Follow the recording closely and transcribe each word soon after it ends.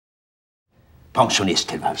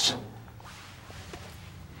pensjonisttilværelse.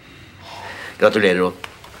 Gratulerer, Odd.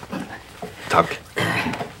 Takk.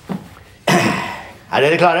 Er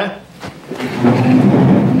dere klare?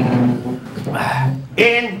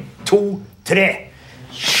 1, 2, 3.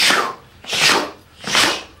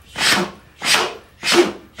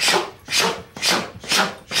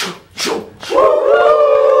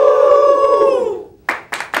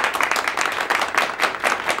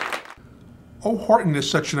 Oh, Horton is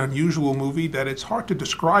such an unusual movie that it's hard to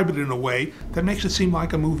describe it in a way that makes it seem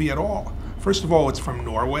like a movie at all. First of all, it's from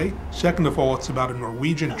Norway. Second of all, it's about a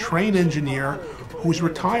Norwegian train engineer who's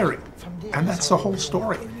retiring. And that's the whole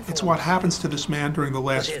story. It's what happens to this man during the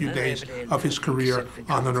last few days of his career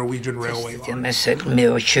on the Norwegian railway line. Meg selv med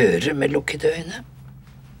å kjøre med lukkede øyne.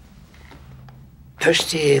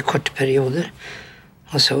 Først i korte perioder,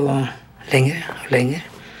 og så lenger og lenger.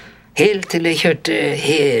 Helt til jeg kjørte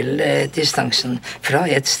hele distansen fra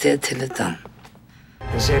et sted til et annet.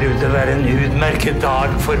 Det ser ut til å være en utmerket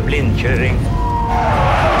dag for blindkjøring.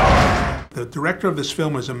 The director of this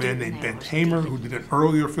film is a man named Ben Hamer, who did an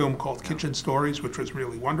earlier film called Kitchen Stories, which was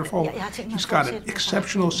really wonderful. He's got an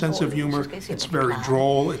exceptional sense of humor. It's very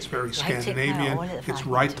droll, it's very Scandinavian, it's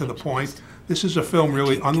right to the point. This is a film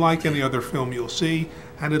really unlike any other film you'll see,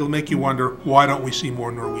 and it'll make you wonder, why don't we see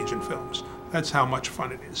more Norwegian films? That's how much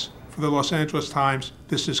fun it is. For the Los Angeles Times,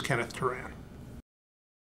 this is Kenneth Turan.